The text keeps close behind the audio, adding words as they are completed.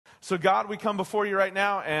So God, we come before you right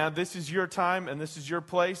now, and this is your time, and this is your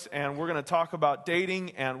place, and we're going to talk about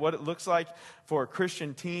dating and what it looks like for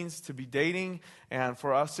Christian teens to be dating and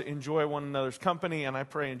for us to enjoy one another's company. And I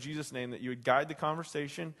pray in Jesus' name that you would guide the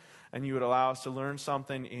conversation and you would allow us to learn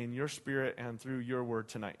something in your spirit and through your word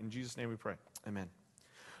tonight. In Jesus' name we pray. Amen.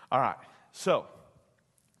 All right. So,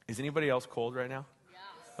 is anybody else cold right now?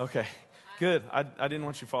 Yeah. Okay. Good. I didn't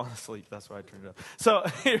want you falling asleep. That's why I turned it up. So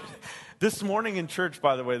this morning in church,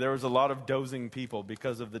 by the way, there was a lot of dozing people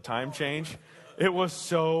because of the time change. It was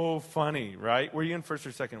so funny, right? Were you in first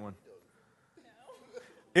or second one?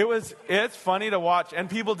 No. It's funny to watch. And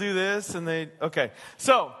people do this and okay.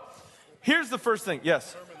 So here's the first thing.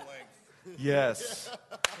 Yes. Yes.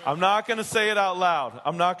 I'm not going to say it out loud.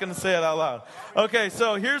 Okay,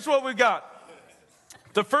 so here's what we got.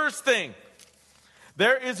 The first thing.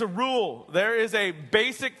 There is a rule. There is a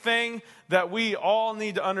basic thing that we all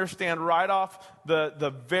need to understand right off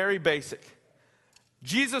the very basic.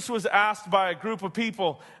 Jesus was asked by a group of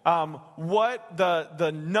people what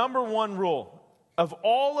the number one rule of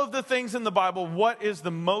all of the things in the Bible, what is the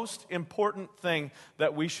most important thing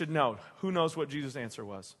that we should know? Who knows what Jesus' answer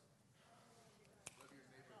was?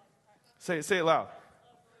 Say it loud.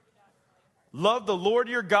 Love the Lord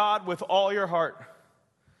your God with all your heart.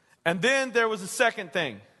 And then there was a second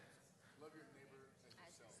thing. Love your neighbor as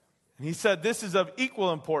yourself. And he said this is of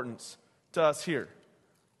equal importance to us here.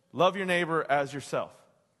 Love your neighbor as yourself.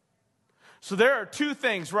 So there are two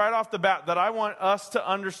things right off the bat that I want us to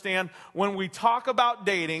understand. When we talk about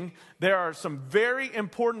dating, there are some very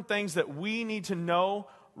important things that we need to know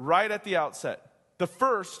right at the outset. The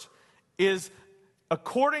first is,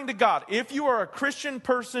 according to God, if you are a Christian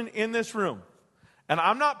person in this room, and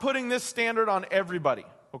I'm not putting this standard on everybody,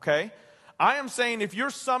 okay? I am saying if you're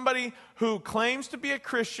somebody who claims to be a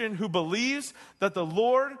Christian, who believes that the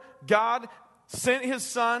Lord God sent his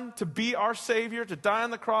son to be our Savior, to die on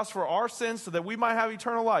the cross for our sins so that we might have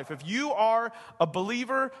eternal life. If you are a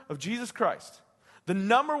believer of Jesus Christ, the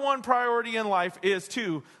number one priority in life is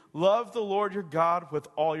to love the Lord your God with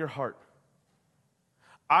all your heart.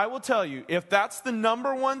 I will tell you, if that's the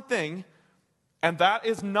number one thing, and that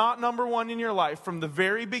is not number one in your life from the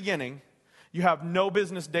very beginning, you have no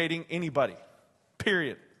business dating anybody,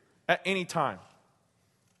 period, at any time.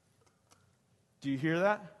 Do you hear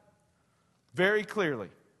that? Very clearly.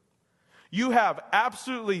 You have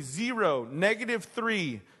absolutely zero,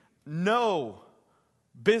 -3, no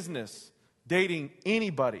business dating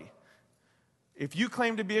anybody. If you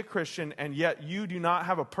claim to be a Christian and yet you do not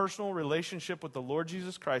have a personal relationship with the Lord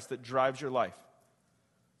Jesus Christ that drives your life.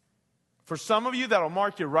 For some of you, that'll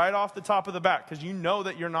mark you right off the top of the bat because you know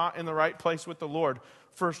that you're not in the right place with the Lord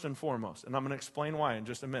first and foremost. And I'm going to explain why in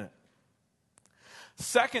just a minute.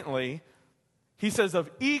 Secondly, he says of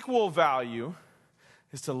equal value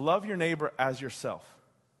is to love your neighbor as yourself.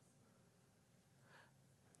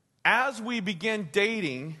 As we begin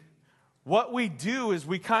dating, what we do is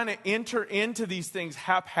we kind of enter into these things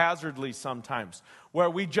haphazardly sometimes, where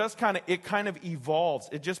we just it kind of evolves.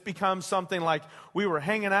 It just becomes something like we were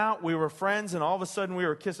hanging out, we were friends, and all of a sudden we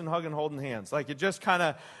were kissing, hugging, holding hands. Like it just kind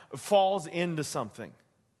of falls into something.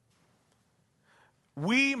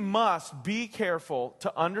 We must be careful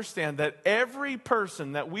to understand that every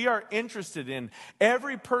person that we are interested in,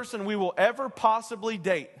 every person we will ever possibly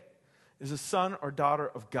date, is a son or daughter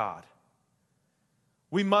of God.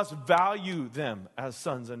 We must value them as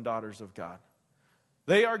sons and daughters of God.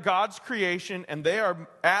 They are God's creation, and they are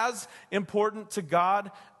as important to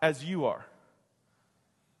God as you are.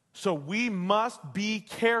 So we must be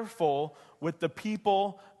careful with the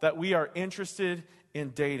people that we are interested in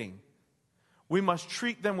dating. We must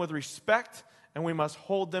treat them with respect, and we must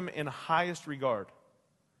hold them in highest regard.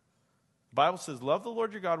 The Bible says, love the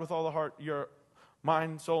Lord your God with all the heart, your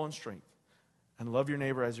mind, soul, and strength, and love your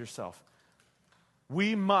neighbor as yourself.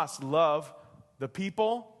 We must love the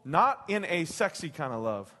people, not in a sexy kind of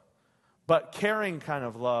love, but caring kind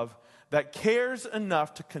of love that cares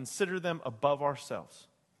enough to consider them above ourselves.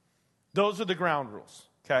 Those are the ground rules,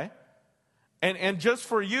 okay? And just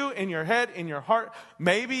for you, in your head, in your heart,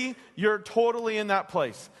 maybe you're totally in that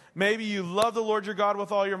place. Maybe you love the Lord your God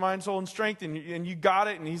with all your mind, soul, and strength, and you got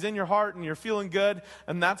it, and he's in your heart, and you're feeling good,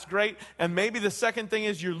 and that's great. And maybe the second thing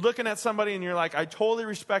is you're looking at somebody, and you're like, I totally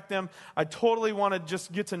respect them. I totally want to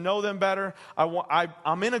just get to know them better.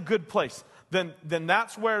 I'm in a good place. Then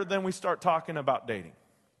that's where then we start talking about dating.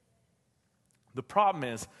 The problem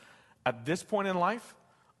is, at this point in life,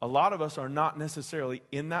 a lot of us are not necessarily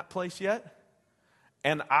in that place yet.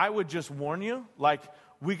 And I would just warn you,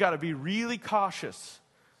 we got to be really cautious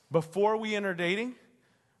before we enter dating,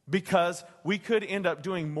 because we could end up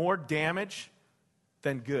doing more damage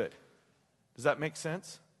then good. Does that make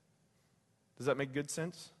sense? Does that make good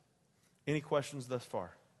sense? Any questions thus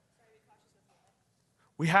far?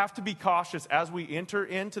 We have to be cautious as we enter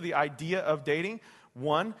into the idea of dating.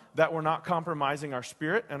 One, that we're not compromising our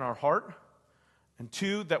spirit and our heart. And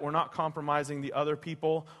two, that we're not compromising the other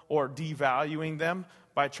people or devaluing them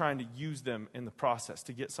by trying to use them in the process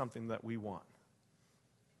to get something that we want.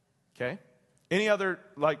 Okay? Any other,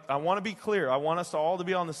 I want to be clear. I want us all to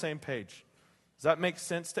be on the same page. Does that make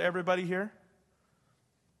sense to everybody here?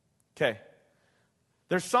 Okay.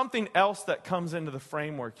 There's something else that comes into the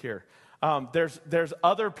framework here. There's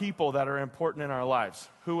other people that are important in our lives.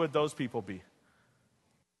 Who would those people be?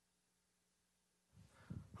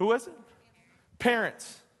 Who is it?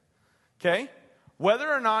 Parents. Okay?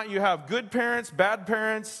 Whether or not you have good parents, bad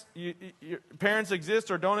parents, your parents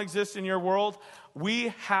exist or don't exist in your world, we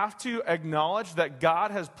have to acknowledge that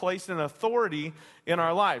God has placed an authority in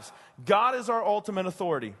our lives. God is our ultimate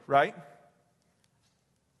authority, right?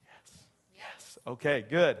 Yes. Okay,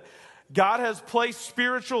 good. God has placed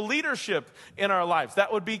spiritual leadership in our lives.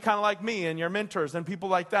 That would be kind of like me and your mentors and people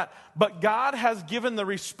like that. But God has given the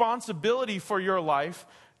responsibility for your life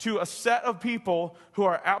to a set of people who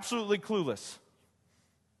are absolutely clueless.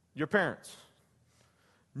 Your parents.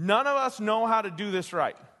 None of us know how to do this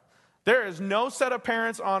right. There is no set of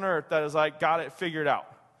parents on earth that is got it figured out.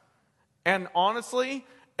 And honestly,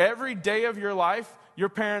 every day of your life, your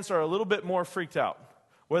parents are a little bit more freaked out.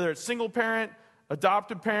 Whether it's single parent,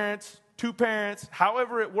 adopted parents, two parents,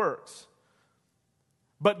 however it works.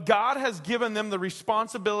 But God has given them the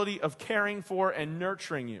responsibility of caring for and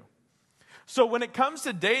nurturing you. So when it comes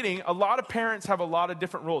to dating, a lot of parents have a lot of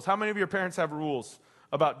different rules. How many of your parents have rules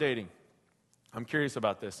about dating? I'm curious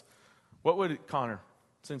about this. What would, Connor,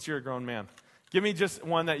 since you're a grown man, give me just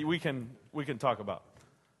one that we can talk about.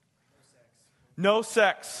 No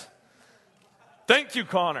sex. Thank you,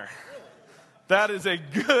 Connor. That is a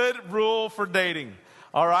good rule for dating.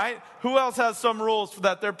 All right? Who else has some rules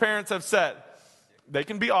that their parents have set? They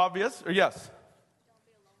can be obvious, or yes?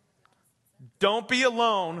 Don't be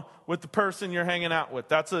alone with the person you're hanging out with.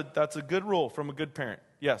 That's a good rule from a good parent.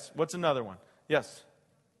 Yes. What's another one? Yes.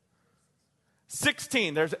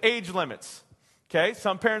 16. There's age limits. Okay?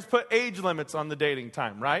 Some parents put age limits on the dating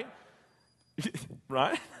time, right?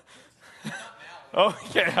 Right?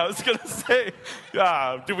 Okay, I was going to say,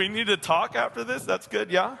 do we need to talk after this? That's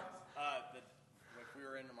good, yeah? If we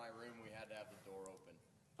were in my room, we had to have the door open.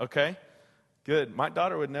 Okay, good. My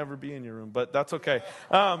daughter would never be in your room, but that's okay.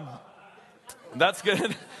 That's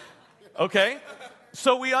good. Okay,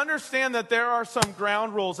 so we understand that there are some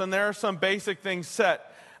ground rules and there are some basic things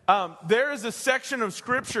set. There is a section of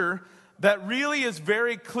Scripture that really is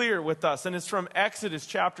very clear with us, and it's from Exodus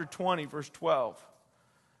chapter 20, verse 12.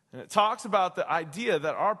 And it talks about the idea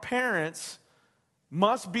that our parents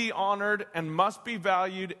must be honored and must be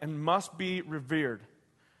valued and must be revered. It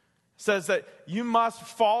says that you must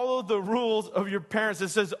follow the rules of your parents. It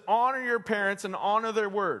says honor your parents and honor their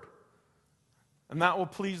word. And that will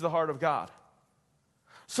please the heart of God.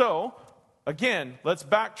 So, again, let's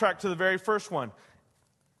backtrack to the very first one.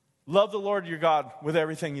 Love the Lord your God with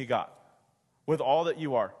everything you got, with all that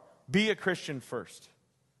you are. Be a Christian first.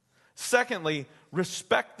 Secondly,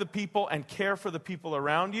 respect the people and care for the people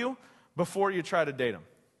around you before you try to date them.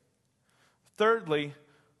 Thirdly,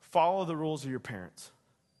 follow the rules of your parents.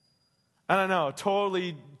 And I know, it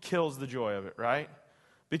totally kills the joy of it, right?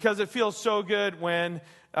 Because it feels so good when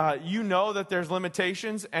you know that there's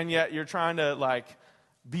limitations and yet you're trying to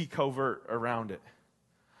be covert around it.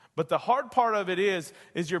 But the hard part of it is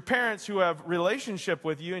your parents who have relationship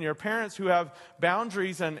with you and your parents who have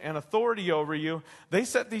boundaries and authority over you, they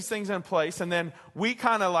set these things in place, and then we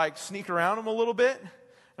kind of sneak around them a little bit,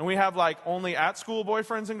 and we have only at school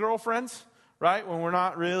boyfriends and girlfriends, right? When we're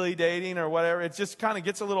not really dating or whatever, it just kind of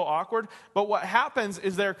gets a little awkward. But what happens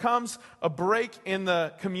is there comes a break in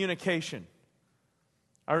the communication.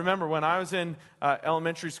 I remember when I was in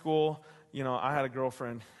elementary school, I had a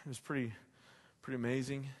girlfriend. It was pretty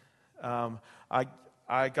amazing.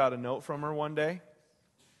 I got a note from her one day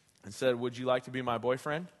and said, "Would you like to be my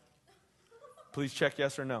boyfriend? Please check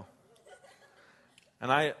yes or no."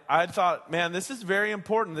 And I thought, man, this is very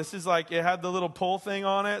important. This is it had the little pull thing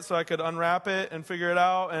on it so I could unwrap it and figure it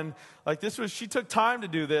out. And she took time to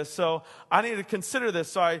do this, so I needed to consider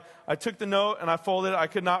this. So I took the note and I folded it. I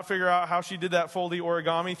could not figure out how she did that foldy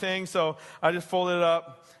origami thing, so I just folded it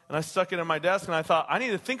up and I stuck it in my desk and I thought, I need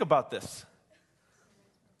to think about this.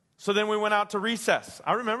 So then we went out to recess.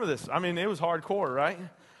 I remember this. I mean, it was hardcore, right?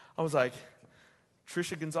 I was like,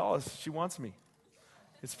 Trisha Gonzalez, she wants me.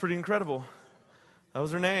 It's pretty incredible. That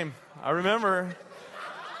was her name. I remember.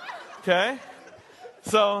 Okay?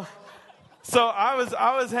 So I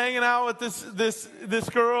was hanging out with this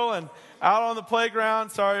girl and out on the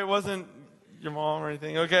playground. Sorry, it wasn't your mom or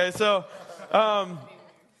anything. Okay, so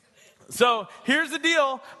here's the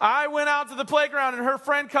deal. I went out to the playground and her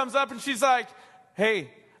friend comes up and she's like, "Hey,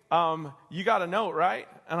 you got a note, right?"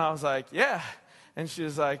 And I was like, "Yeah." And she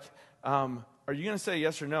was like, "Are you going to say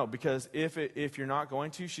yes or no? Because if you're not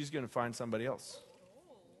going to, she's going to find somebody else."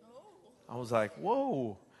 I was like,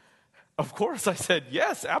 "Whoa." Of course, I said,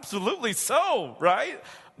 yes, absolutely so, right?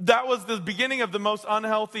 That was the beginning of the most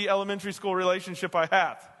unhealthy elementary school relationship I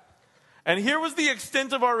had. And here was the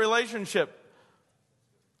extent of our relationship.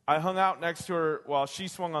 I hung out next to her while she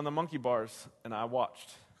swung on the monkey bars, and I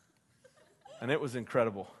watched. And it was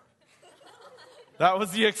incredible. That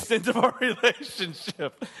was the extent of our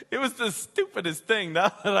relationship. It was the stupidest thing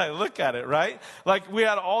now that I look at it, right? Like, we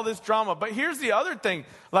had all this drama. But here's the other thing.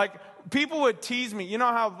 Like, people would tease me. You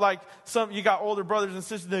know how, like, you got older brothers and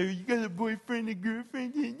sisters, you got a boyfriend and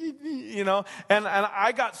girlfriend, you know? And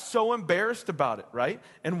I got so embarrassed about it, right?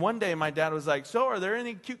 And one day my dad was like, "So, are there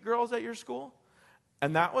any cute girls at your school?"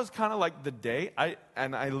 And that was kind of like the day,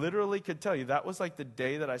 I literally could tell you, that was like the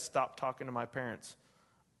day that I stopped talking to my parents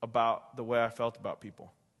about the way I felt about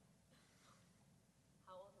people.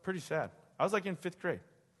 Pretty sad. I was like in 5th grade.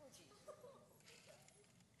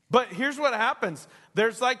 But here's what happens.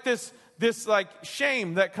 There's like this like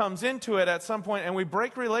shame that comes into it at some point, and we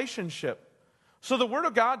break relationship. So the Word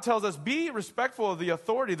of God tells us, be respectful of the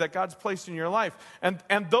authority that God's placed in your life. And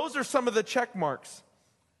those are some of the check marks.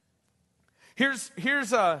 Here's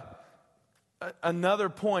another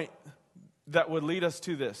point that would lead us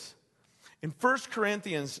to this. In 1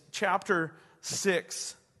 Corinthians chapter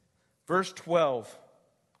 6, verse 12,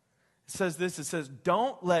 it says this. It says,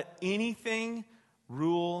 "Don't let anything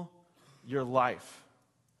rule your life."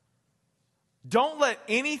 Don't let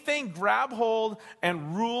anything grab hold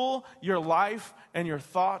and rule your life and your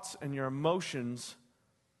thoughts and your emotions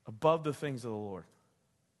above the things of the Lord.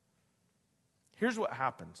 Here's what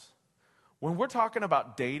happens. When we're talking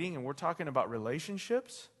about dating and we're talking about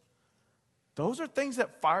relationships, those are things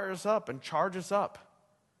that fire us up and charge us up.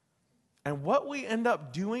 And what we end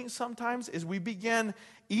up doing sometimes is we begin,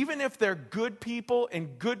 even if they're good people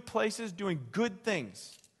in good places doing good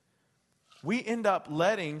things, we end up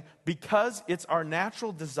letting, because it's our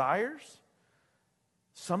natural desires,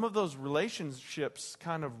 some of those relationships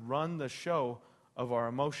kind of run the show of our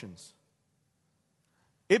emotions.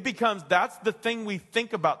 It becomes, that's the thing we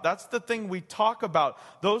think about. That's the thing we talk about.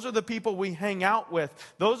 Those are the people we hang out with.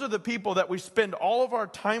 Those are the people that we spend all of our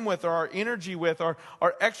time with, or our energy with, or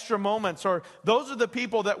our extra moments, or those are the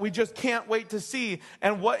people that we just can't wait to see.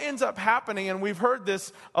 And what ends up happening, and we've heard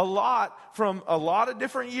this a lot from a lot of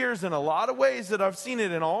different years in a lot of ways that I've seen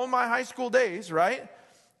it in all of my high school days, right?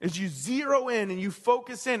 Is you zero in and you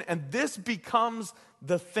focus in, and this becomes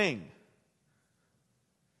the thing.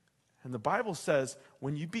 And the Bible says,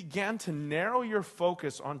 when you begin to narrow your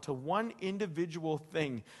focus onto one individual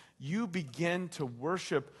thing, you begin to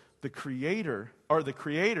worship the Creator, or the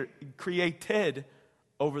Creator created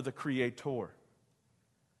over the Creator.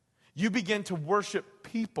 You begin to worship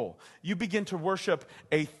people. You begin to worship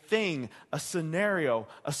a thing, a scenario,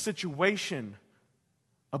 a situation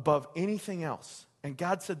above anything else. And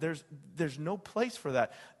God said, there's no place for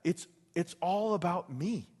that. It's all about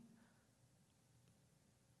me.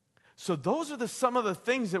 So those are some of the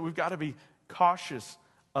things that we've got to be cautious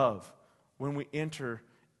of when we enter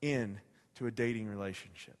into a dating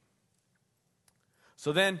relationship.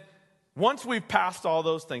 So then, once we've passed all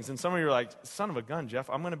those things, and some of you are like, "Son of a gun, Jeff,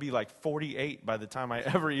 I'm going to be like 48 by the time I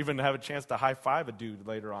ever even have a chance to high-five a dude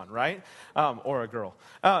later on," right? Or a girl.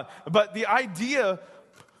 But the idea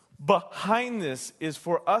behind this is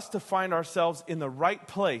for us to find ourselves in the right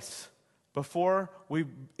place before we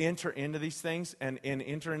enter into these things and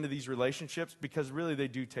enter into these relationships, because really they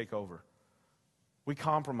do take over. We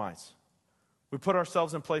compromise. We put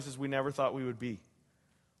ourselves in places we never thought we would be.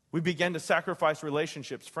 We begin to sacrifice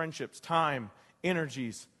relationships, friendships, time,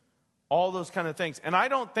 energies, all those kind of things. And I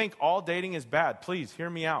don't think all dating is bad. Please, hear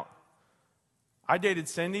me out. I dated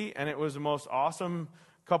Cindy, and it was the most awesome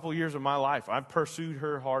couple years of my life. I pursued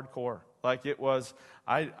her hardcore. Like, it was,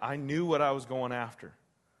 I knew what I was going after.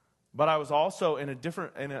 But I was also in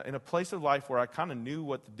a place of life where I kind of knew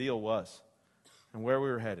what the deal was and where we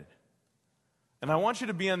were headed. And I want you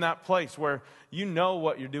to be in that place where you know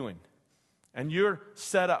what you're doing, and you're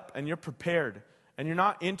set up, and you're prepared, and you're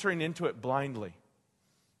not entering into it blindly.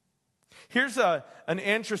 Here's an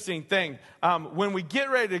interesting thing. When we get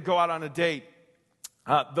ready to go out on a date,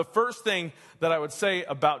 the first thing that I would say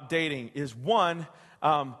about dating is, one,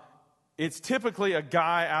 it's typically a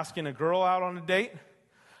guy asking a girl out on a date.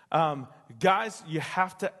 Guys, you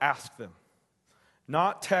have to ask them.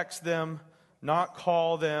 Not text them, not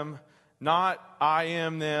call them, not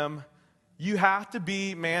IM them. You have to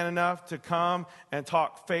be man enough to come and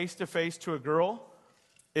talk face to face to a girl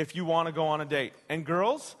if you want to go on a date. And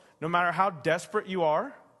girls, no matter how desperate you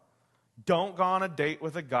are, don't go on a date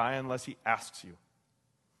with a guy unless he asks you.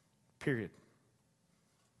 Period.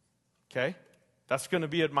 Okay? That's going to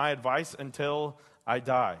be my advice until I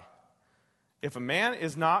die. If a man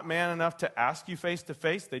is not man enough to ask you face to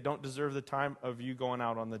face, they don't deserve the time of you going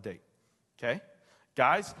out on the date. Okay?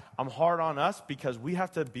 Guys, I'm hard on us because we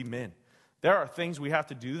have to be men. There are things we have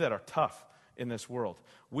to do that are tough in this world.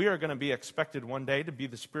 We are going to be expected one day to be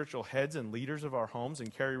the spiritual heads and leaders of our homes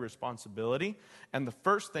and carry responsibility. And the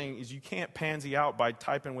first thing is you can't pansy out by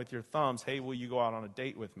typing with your thumbs, hey, will you go out on a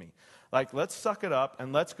date with me? Like, let's suck it up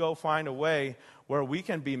and let's go find a way where we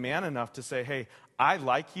can be man enough to say, hey, I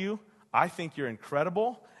like you, I think you're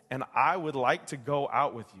incredible, and I would like to go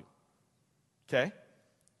out with you. Okay?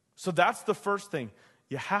 So that's the first thing.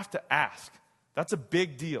 You have to ask. That's a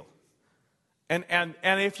big deal. And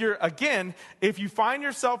if if you find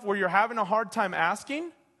yourself where you're having a hard time asking,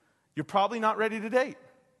 you're probably not ready to date.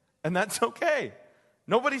 And that's okay.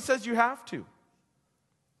 Nobody says you have to.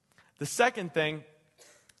 The second thing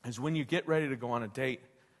is when you get ready to go on a date,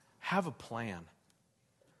 have a plan.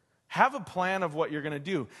 Have a plan of what you're going to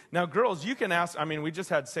do. Now, girls, you can ask, we just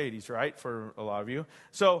had Sadie's, right, for a lot of you.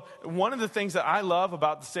 So one of the things that I love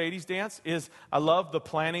about the Sadie's dance is I love the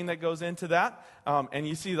planning that goes into that. And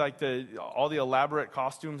you see like all the elaborate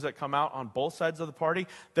costumes that come out on both sides of the party.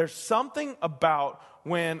 There's something about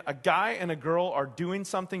when a guy and a girl are doing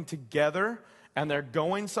something together and they're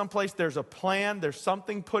going someplace, there's a plan, there's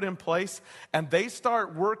something put in place, and they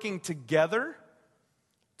start working together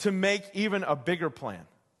to make even a bigger plan.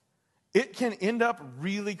 It can end up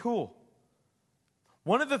really cool.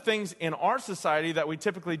 One of the things in our society that we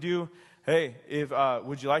typically do, hey,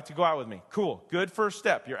 would you like to go out with me? Cool, good first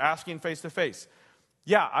step. You're asking face to face.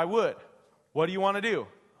 Yeah, I would. What do you want to do?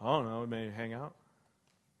 I don't know, maybe hang out.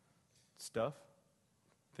 Stuff,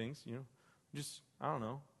 things, just, I don't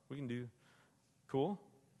know. We can do, cool,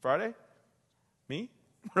 Friday? Me?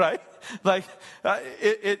 Right? Like,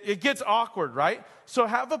 it gets awkward, right? So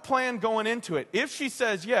have a plan going into it. If she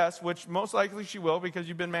says yes, which most likely she will because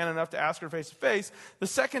you've been man enough to ask her face to face, the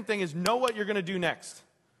second thing is know what you're going to do next.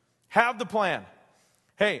 Have the plan.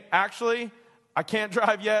 Hey, actually, I can't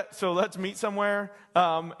drive yet, so let's meet somewhere,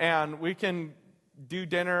 and we can do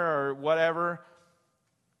dinner or whatever.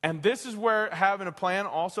 And this is where having a plan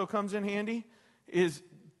also comes in handy, is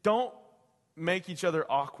don't make each other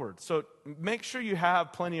awkward. So make sure you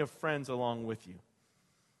have plenty of friends along with you.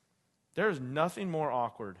 There's nothing more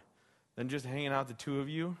awkward than just hanging out the two of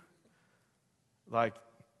you. Like,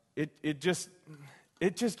 it just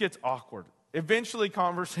gets awkward. Eventually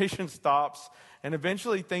conversation stops, and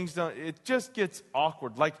eventually it just gets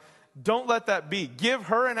awkward. Like, don't let that be. Give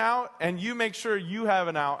her an out, and you make sure you have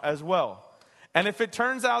an out as well. And if it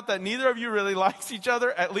turns out that neither of you really likes each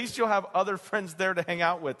other, at least you'll have other friends there to hang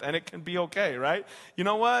out with, and it can be okay, right? You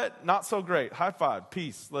know what? Not so great. High five.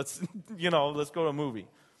 Peace. Let's go to a movie.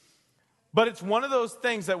 But it's one of those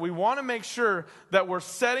things that we want to make sure that we're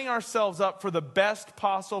setting ourselves up for the best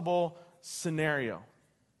possible scenario.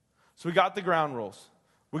 So we got the ground rules.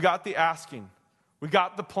 We got the asking. We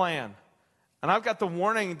got the plan. And I've got the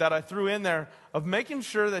warning that I threw in there of making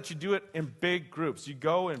sure that you do it in big groups. You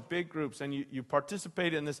go in big groups and you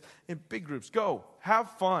participate in this in big groups. Go. Have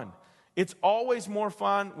fun. It's always more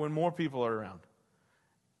fun when more people are around.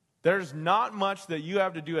 There's not much that you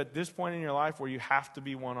have to do at this point in your life where you have to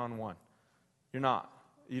be one-on-one. You're not.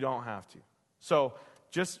 You don't have to. So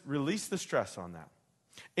just release the stress on that.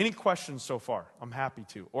 Any questions so far? I'm happy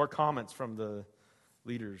to. Or comments from the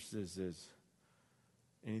leaders.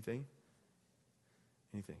 Anything?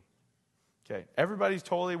 Anything? Okay. Everybody's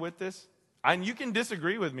totally with this? And you can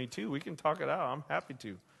disagree with me too. We can talk it out. I'm happy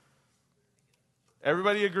to.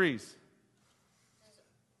 Everybody agrees.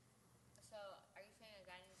 So are you saying a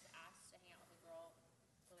guy needs to ask to hang out with a girl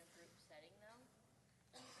in a group setting though?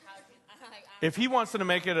 If he wants to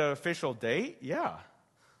make it an official date, yeah.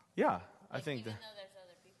 Yeah. I think even though there's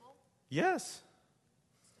other people? Yes.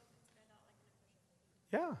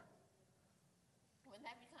 Yeah. Wouldn't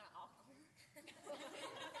that be kind of awkward?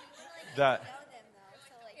 That. Know them though,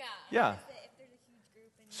 so like, Yeah. if there's a huge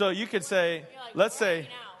group and So you could say, let's say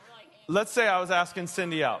I was asking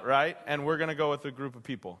Cindy out, right? And we're going to go with a group of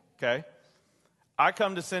people, okay? I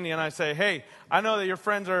come to Cindy and I say, hey, I know that your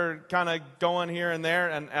friends are kind of going here and there,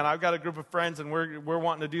 and I've got a group of friends, and we're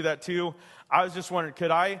wanting to do that too. I was just wondering,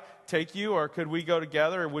 could I take you, or could we go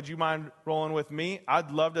together, or would you mind rolling with me?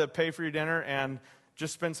 I'd love to pay for your dinner and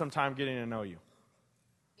just spend some time getting to know you.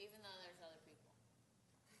 Even though there's other people.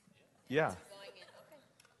 Yeah. Going in. Okay.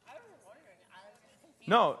 I was wondering. I was confused.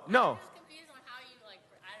 No. I was just confused on how you, like,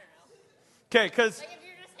 I don't know. Okay, because... Like, if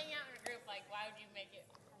you're just hanging out in a group, like, why would you make it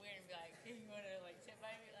weird and be like, hey, you want to, like, sit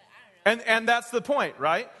by me? Like, I don't know. And that's the point,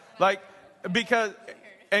 right? Like, because...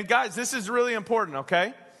 And guys, this is really important,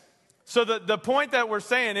 okay? So the point that we're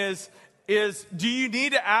saying is do you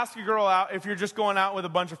need to ask a girl out if you're just going out with a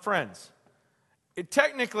bunch of friends?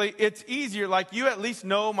 Technically, it's easier. Like, you at least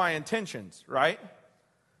know my intentions, right?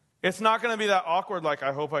 It's not going to be that awkward, like,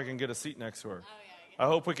 I hope I can get a seat next to her. I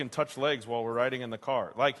hope we can touch legs while we're riding in the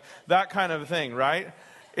car. Like, that kind of thing, right?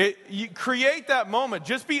 You create that moment.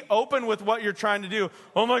 Just be open with what you're trying to do.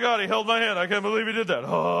 Oh, my God, he held my hand. I can't believe he did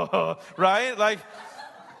that. Right? Like...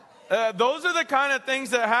 those are the kind of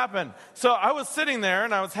things that happen. So I was sitting there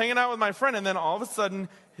and I was hanging out with my friend, and then all of a sudden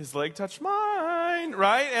his leg touched mine,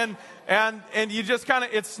 right? And you just kind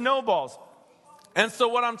of, it snowballs. And so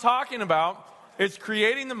what I'm talking about is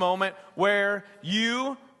creating the moment where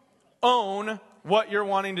you own what you're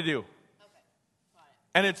wanting to do.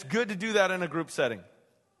 And it's good to do that in a group setting.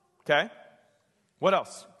 Okay? What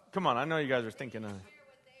else? Come on, I know you guys are thinking.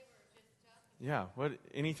 Yeah, what?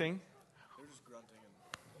 Anything?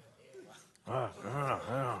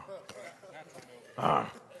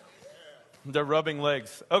 They're rubbing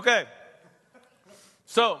legs. Okay.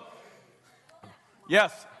 So,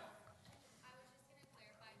 yes. I was just going to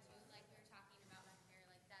clarify too, like we were talking about on here,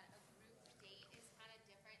 like that a group date is kind of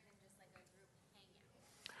different than just like a group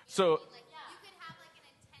hangout. So, Like you could have like an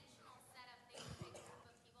intentional setup thing with a group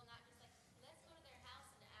of people, not just like let's go to their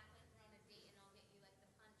house and act like we're on a date and I'll get you like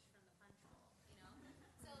the punch from the punch bowl, you know?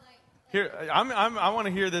 So like here, I want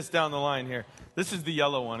to hear this down the line here. This is the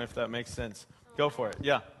yellow one, if that makes sense. Go for it.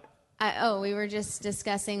 Yeah. We were just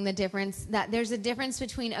discussing the difference, that there's a difference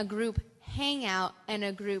between a group hangout and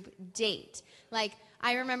a group date. Like,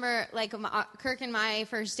 I remember, like, Kirk and my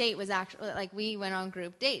first date was actually, like, we went on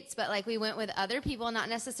group dates, but, like, we went with other people, not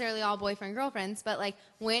necessarily all boyfriend, girlfriends, but, like,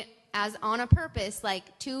 went as on a purpose,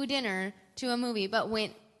 like, to dinner, to a movie, but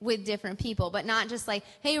went with different people, but not just like,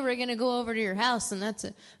 hey, we're going to go over to your house and that's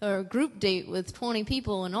a group date with 20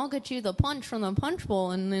 people and I'll get you the punch from the punch bowl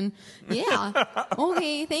and then, yeah,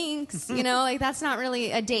 okay, thanks. You know, like that's not really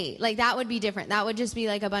a date. Like that would be different. That would just be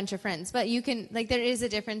like a bunch of friends. But you can, like there is a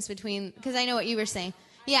difference between, because I know what you were saying.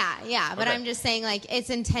 Yeah, but okay. I'm just saying like it's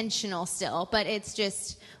intentional still, but it's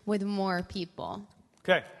just with more people.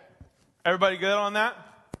 Okay. Everybody good on that?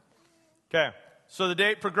 Okay. So the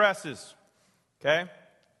date progresses. Okay.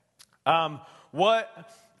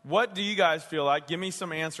 What do you guys feel like? Give me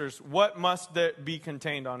some answers. What must there be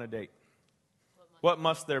contained on a date? What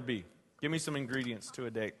must there be? Give me some ingredients to a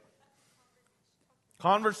date.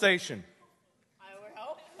 Conversation. I would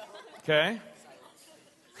hope. Okay.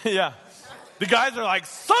 Yeah. The guys are like,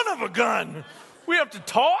 son of a gun. We have to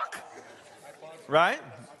talk. Right?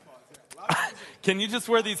 Can you just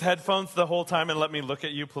wear these headphones the whole time and let me look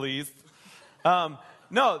at you, please?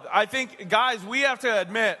 No, I think, guys, we have to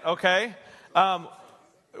admit, okay,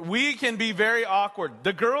 we can be very awkward.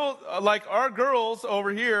 The girl, like our girls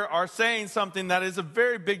over here are saying something that is a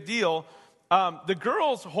very big deal. The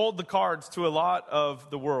girls hold the cards to a lot of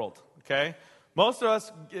the world, okay? Most of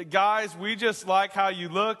us guys, we just like how you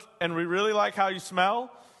look and we really like how you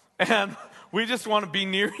smell. And we just want to be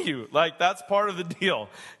near you. Like, that's part of the deal.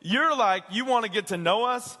 You're like, you want to get to know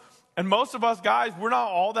us. And most of us guys, we're not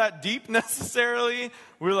all that deep necessarily.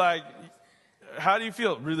 We're like, how do you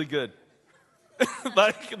feel? Really good.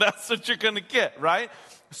 Like, that's what you're going to get, right?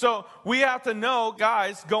 So we have to know,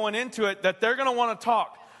 guys, going into it, that they're going to want to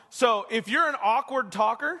talk. So if you're an awkward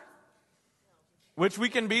talker, which we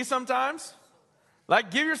can be sometimes, like,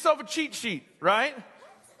 give yourself a cheat sheet, right?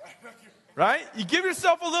 Right? You give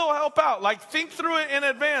yourself a little help out. Like, think through it in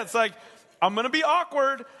advance. Like, I'm going to be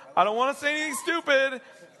awkward. I don't want to say anything stupid.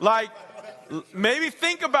 Like, maybe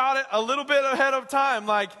think about it a little bit ahead of time.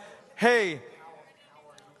 Like, hey,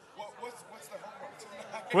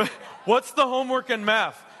 what's the homework in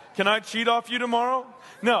math? Can I cheat off you tomorrow?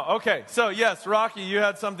 No. Okay. So, yes, Rocky, you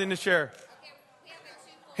had something to share.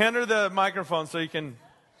 Hand her the microphone so you can.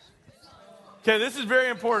 Okay, this is very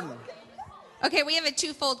important. Okay, we have a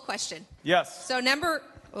twofold question. Yes. So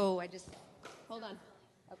hold on.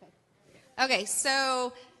 Okay,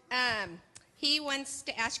 so he wants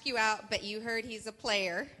to ask you out, but you heard he's a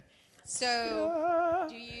player. So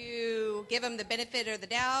do you give him the benefit of the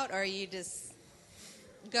doubt, or you just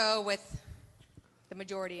go with the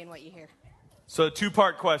majority in what you hear. So, a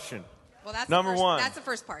two-part question. Well, that's Number one. That's the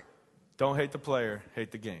first part. Don't hate the player,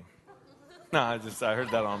 hate the game. No, I heard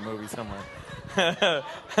that on a movie somewhere.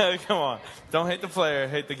 Come on. Don't hate the player,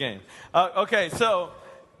 hate the game. Okay, so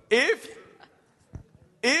if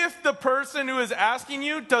the person who is asking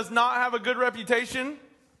you does not have a good reputation,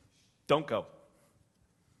 don't go.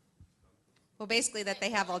 Well, basically that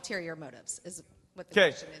they have ulterior motives is what the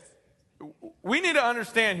 'Kay. question is. We need to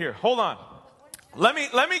understand here. Hold on. Let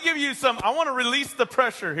me give you some. I want to release the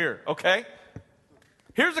pressure here, okay?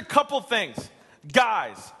 Here's a couple things.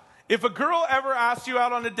 Guys, if a girl ever asks you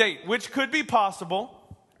out on a date, which could be possible,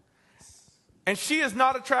 and she is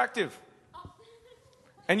not attractive,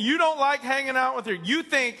 and you don't like hanging out with her, you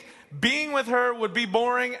think being with her would be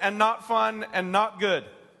boring and not fun and not good,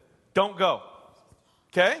 don't go.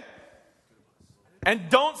 Okay? And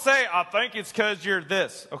don't say, I think it's because you're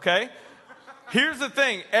this, okay? Here's the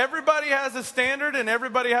thing. Everybody has a standard and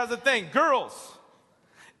everybody has a thing. Girls,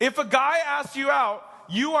 if a guy asks you out,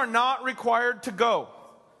 you are not required to go.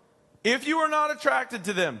 If you are not attracted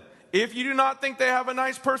to them, if you do not think they have a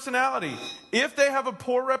nice personality, if they have a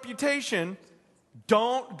poor reputation,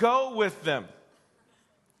 don't go with them.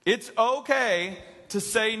 It's okay to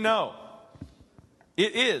say no.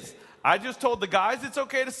 It is. I just told the guys it's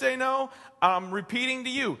okay to say no. I'm repeating to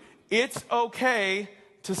you. It's okay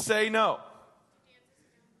to say no.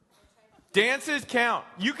 Dances count.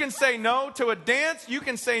 You can say no to a dance. You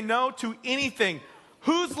can say no to anything.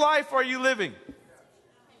 Whose life are you living?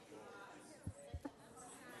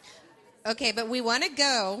 Okay, but we want to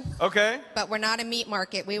go. Okay. But we're not a meat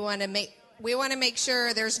market. We want to make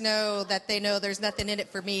sure they know there's nothing in it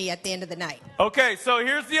for me at the end of the night. Okay, so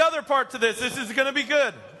here's the other part to this. This is going to be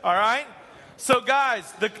good. All right? So guys,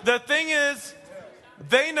 the thing is,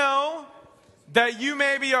 they know that you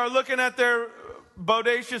maybe are looking at their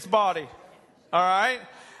bodacious body. All right?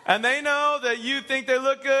 And they know that you think they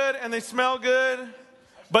look good and they smell good.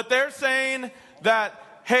 But they're saying that,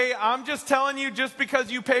 hey, I'm just telling you, just because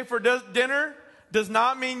you pay for dinner does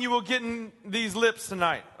not mean you will get in these lips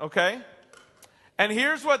tonight, okay? And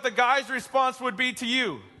here's what the guy's response would be to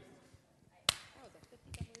you.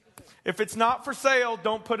 If it's not for sale,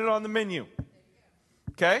 don't put it on the menu.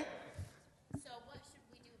 Okay? So what should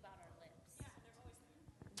we do about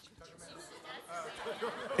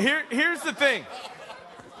our lips? Here's the thing.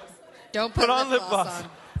 Don't Put on lip gloss. on.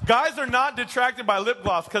 Guys are not detracted by lip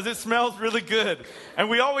gloss because it smells really good. And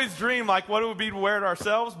we always dream like what it would be to wear it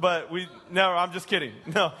ourselves, but no, I'm just kidding.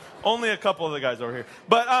 No, only a couple of the guys over here.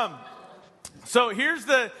 But so here's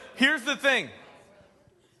the thing.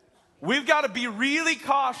 We've got to be really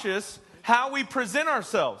cautious how we present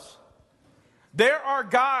ourselves. There are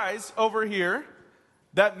guys over here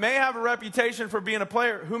that may have a reputation for being a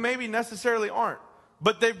player who maybe necessarily aren't,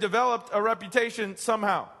 but they've developed a reputation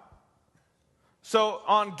somehow. So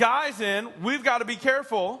on guys' end, we've got to be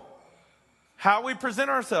careful how we present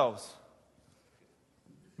ourselves.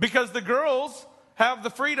 Because the girls have the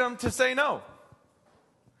freedom to say no.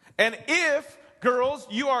 And if, girls,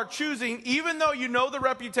 you are choosing, even though you know the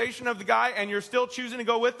reputation of the guy and you're still choosing to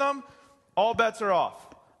go with them, all bets are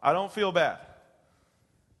off. I don't feel bad.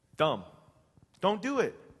 Dumb. Don't do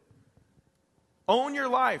it. Own your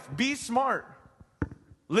life. Be smart.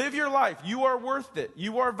 Live your life. You are worth it.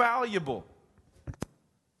 You are valuable.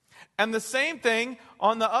 And the same thing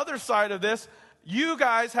on the other side of this, you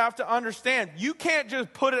guys have to understand, you can't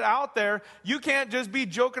just put it out there. You can't just be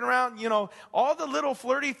joking around, all the little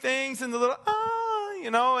flirty things and the little,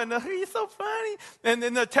 and he's so funny. And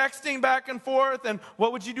then the texting back and forth and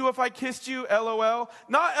what would you do if I kissed you? LOL.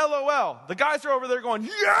 Not LOL. The guys are over there going,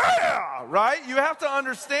 yeah, right? You have to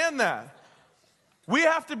understand that. We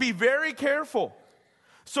have to be very careful.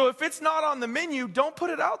 So if it's not on the menu, don't put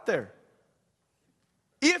it out there.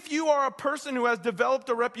 If you are a person who has developed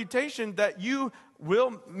a reputation that you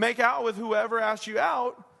will make out with whoever asks you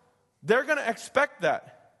out, they're going to expect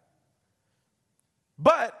that.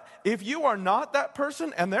 But if you are not that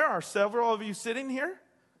person, and there are several of you sitting here,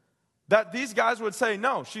 that these guys would say,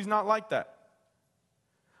 no, she's not like that.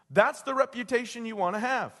 That's the reputation you want to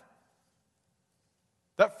have.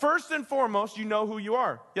 That first and foremost, you know who you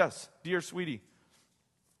are. Yes, dear sweetie.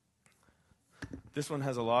 This one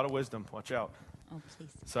has a lot of wisdom. Watch out. Oh, please.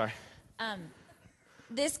 Sorry.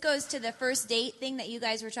 This goes to the first date thing that you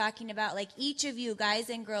guys were talking about. Like each of you, guys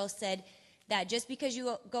and girls, said that just because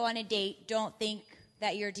you go on a date, don't think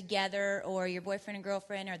that you're together or your boyfriend and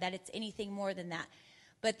girlfriend or that it's anything more than that.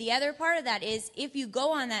 But the other part of that is if you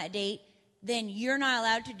go on that date, then you're not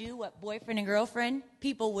allowed to do what boyfriend and girlfriend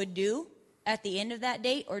people would do at the end of that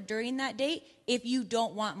date or during that date if you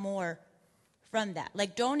don't want more from that.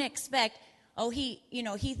 Like, don't expect, oh, he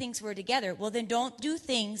thinks we're together. Well, then don't do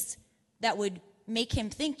things that would make him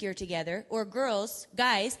think you're together. Or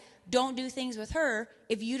guys, don't do things with her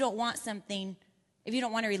if you don't want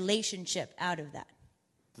a relationship out of that.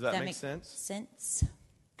 Does that make sense? Sense?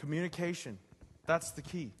 Communication. That's the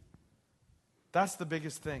key. That's the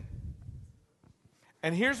biggest thing.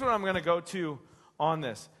 And here's what I'm going to go to on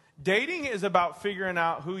this. Dating is about figuring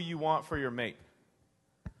out who you want for your mate.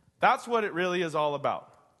 That's what it really is all about.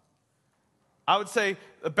 I would say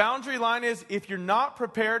the boundary line is if you're not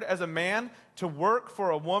prepared as a man to work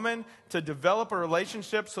for a woman to develop a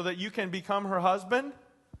relationship so that you can become her husband,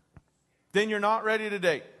 then you're not ready to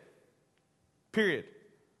date. Period.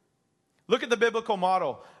 Look at the biblical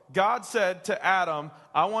model. God said to Adam,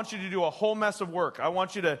 I want you to do a whole mess of work. I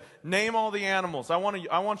want you to name all the animals. I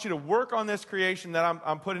want you to work on this creation that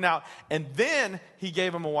I'm putting out. And then he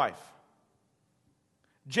gave him a wife.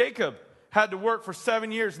 Jacob had to work for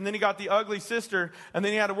 7 years, and then he got the ugly sister, and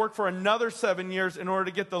then he had to work for another 7 years in order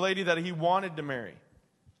to get the lady that he wanted to marry.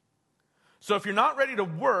 So if you're not ready to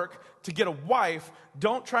work to get a wife,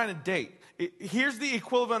 don't try to date. Here's the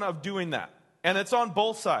equivalent of doing that, and it's on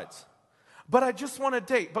both sides. But I just want to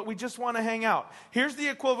date, but we just want to hang out. Here's the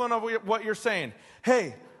equivalent of what you're saying.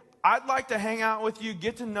 Hey, I'd like to hang out with you,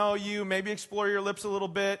 get to know you, maybe explore your lips a little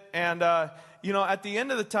bit. And, at the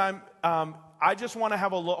end of the time, I just want to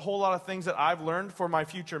have a whole lot of things that I've learned for my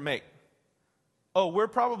future mate. Oh, we're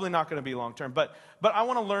probably not going to be long term, but I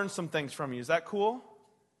want to learn some things from you. Is that cool?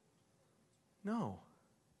 No.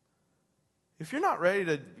 If you're not ready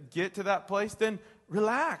to get to that place, then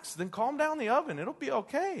relax. Then calm down the oven. It'll be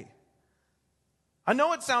okay. I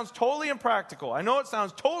know it sounds totally impractical. I know it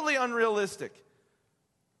sounds totally unrealistic.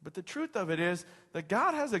 But the truth of it is that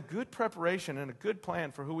God has a good preparation and a good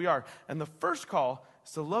plan for who we are. And the first call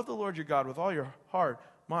is to love the Lord your God with all your heart,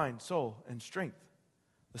 mind, soul, and strength.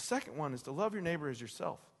 The second one is to love your neighbor as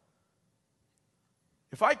yourself.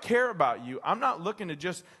 If I care about you, I'm not looking to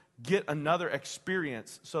just get another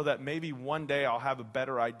experience so that maybe one day I'll have a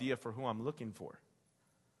better idea for who I'm looking for.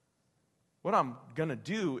 What I'm going to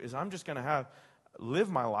do is I'm just going to live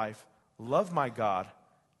my life, love my God,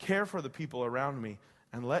 care for the people around me,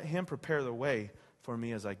 and let him prepare the way for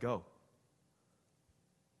me as I go.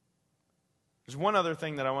 There's one other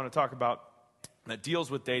thing that I want to talk about that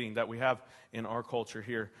deals with dating that we have in our culture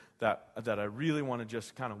here that I really want to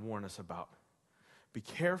just kind of warn us about. Be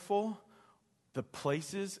careful the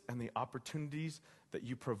places and the opportunities that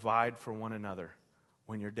you provide for one another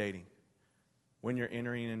when you're dating, when you're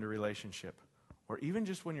entering into a relationship, or even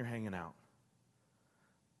just when you're hanging out.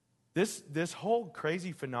 This whole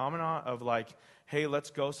crazy phenomenon of like, hey, let's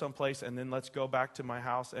go someplace and then let's go back to my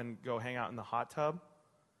house and go hang out in the hot tub.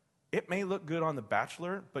 It may look good on The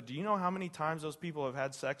Bachelor, but do you know how many times those people have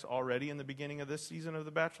had sex already in the beginning of this season of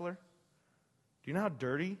The Bachelor? Do you know how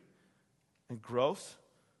dirty and gross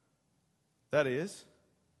that is?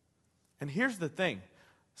 And here's the thing.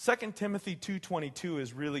 2 Timothy 2:22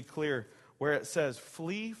 is really clear where it says,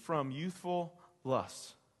 flee from youthful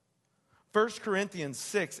lusts. 1 Corinthians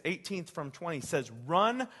 6:18 from 20 says,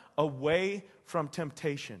 run away from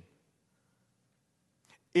temptation.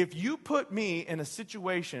 If you put me in a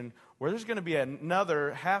situation where there's going to be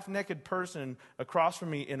another half-naked person across from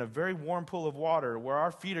me in a very warm pool of water where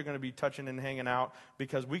our feet are going to be touching and hanging out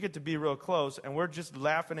because we get to be real close and we're just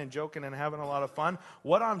laughing and joking and having a lot of fun,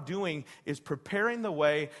 what I'm doing is preparing the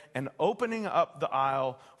way and opening up the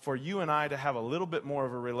aisle for you and I to have a little bit more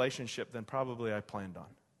of a relationship than probably I planned on.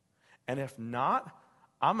 And if not,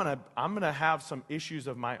 I'm gonna have some issues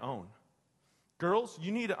of my own. Girls,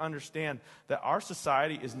 you need to understand that our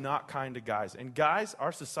society is not kind to guys. And guys,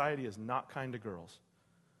 our society is not kind to girls.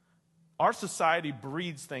 Our society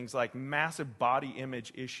breeds things like massive body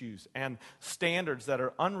image issues and standards that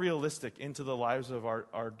are unrealistic into the lives of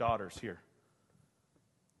our daughters here.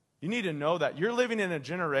 You need to know that you're living in a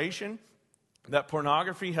generation that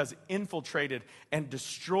pornography has infiltrated and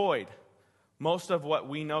destroyed most of what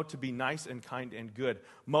we know to be nice and kind and good.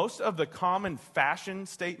 Most of the common fashion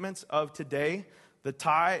statements of today,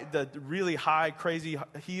 the really high, crazy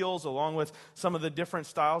heels, along with some of the different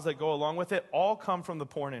styles that go along with it, all come from the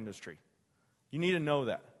porn industry. You need to know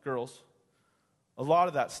that, girls. A lot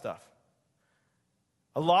of that stuff.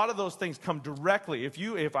 A lot of those things come directly.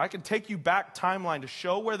 If I could take you back timeline to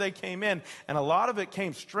show where they came in, and a lot of it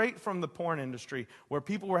came straight from the porn industry, where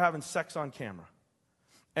people were having sex on camera.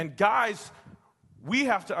 And guys, we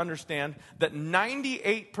have to understand that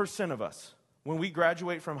 98% of us, when we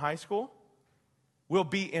graduate from high school, will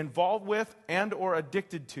be involved with and or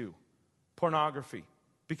addicted to pornography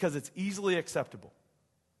because it's easily acceptable.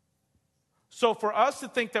 So for us to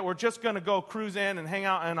think that we're just going to go cruise in and hang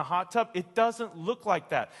out in a hot tub, it doesn't look like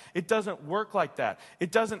that. It doesn't work like that.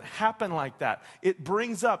 It doesn't happen like that. It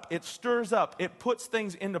brings up, it stirs up, it puts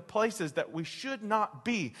things into places that we should not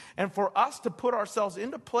be. And for us to put ourselves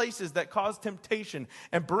into places that cause temptation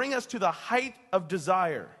and bring us to the height of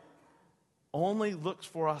desire only looks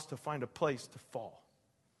for us to find a place to fall.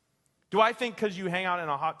 Do I think because you hang out in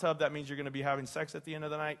a hot tub that means you're going to be having sex at the end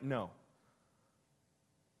of the night? No.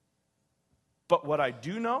 But what I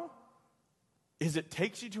do know is it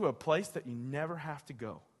takes you to a place that you never have to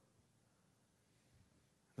go.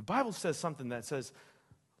 The Bible says something that says,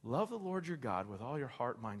 love the Lord your God with all your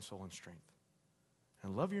heart, mind, soul, and strength.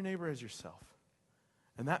 And love your neighbor as yourself.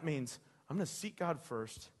 And that means I'm going to seek God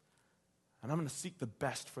first, and I'm going to seek the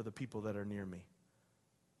best for the people that are near me,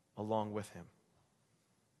 along with him.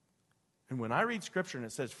 And when I read Scripture and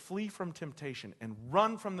it says, flee from temptation and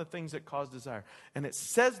run from the things that cause desire, and it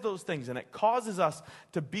says those things, and it causes us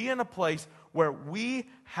to be in a place where we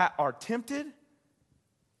are tempted,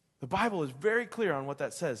 the Bible is very clear on what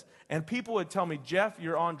that says. And people would tell me, Jeff,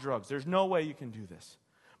 you're on drugs. There's no way you can do this.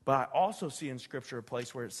 But I also see in Scripture a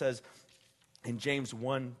place where it says, in James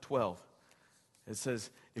 1:12, it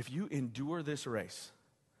says, if you endure this race,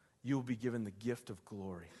 you will be given the gift of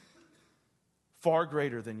glory. Far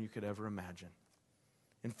greater than you could ever imagine.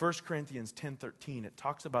 In 1 Corinthians 10:13, it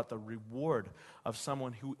talks about the reward of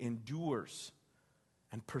someone who endures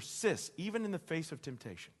and persists even in the face of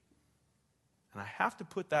temptation. And I have to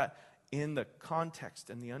put that in the context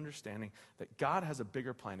and the understanding that God has a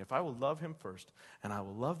bigger plan. If I will love him first, and I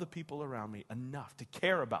will love the people around me enough to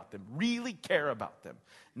care about them, really care about them,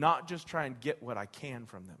 not just try and get what I can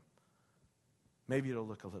from them, maybe it'll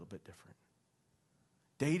look a little bit different.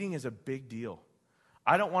 Dating is a big deal.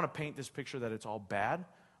 I don't want to paint this picture that it's all bad,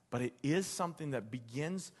 but it is something that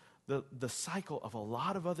begins the cycle of a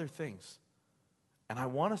lot of other things. And I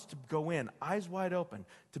want us to go in, eyes wide open,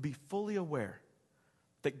 to be fully aware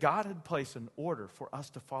that God had placed an order for us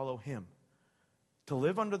to follow him, to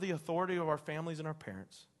live under the authority of our families and our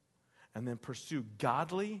parents, and then pursue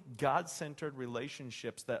godly, God-centered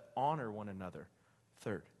relationships that honor one another.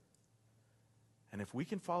 Third. And if we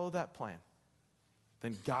can follow that plan,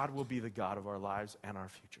 then God will be the God of our lives and our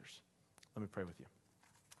futures. Let me pray with you.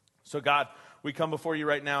 So God, we come before you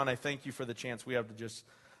right now, and I thank you for the chance we have to just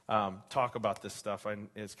talk about this stuff. And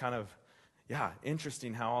it's kind of,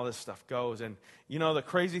 interesting how all this stuff goes. And, the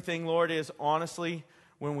crazy thing, Lord, is honestly,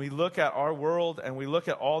 when we look at our world and we look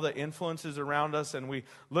at all the influences around us and we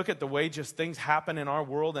look at the way just things happen in our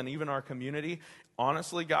world and even our community,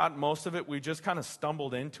 honestly, God, most of it, we just kind of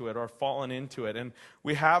stumbled into it or fallen into it. And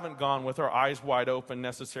we haven't gone with our eyes wide open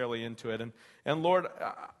necessarily into it. And Lord,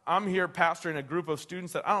 I'm here pastoring a group of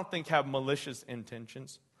students that I don't think have malicious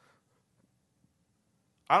intentions.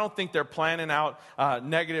 I don't think they're planning out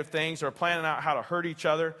negative things or planning out how to hurt each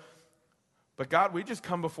other. But God, we just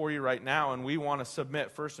come before you right now, and we want to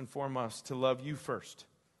submit first and foremost to love you first.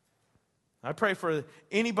 I pray for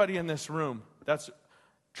anybody in this room that's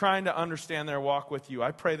trying to understand their walk with you.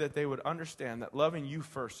 I pray that they would understand that loving you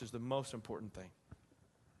first is the most important thing.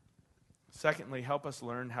 Secondly, help us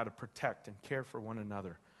learn how to protect and care for one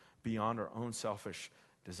another beyond our own selfish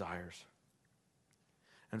desires.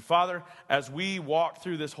 And Father, as we walk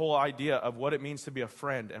through this whole idea of what it means to be a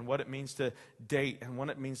friend and what it means to date and what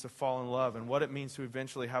it means to fall in love and what it means to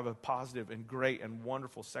eventually have a positive and great and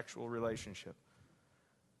wonderful sexual relationship,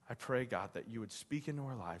 I pray, God, that you would speak into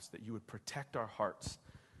our lives, that you would protect our hearts,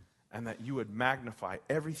 and that you would magnify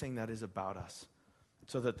everything that is about us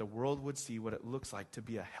so that the world would see what it looks like to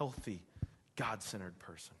be a healthy, God-centered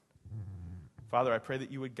person. Father, I pray that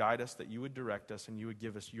you would guide us, that you would direct us, and you would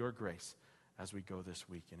give us your grace as we go this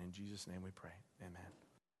week. And in Jesus' name we pray. Amen.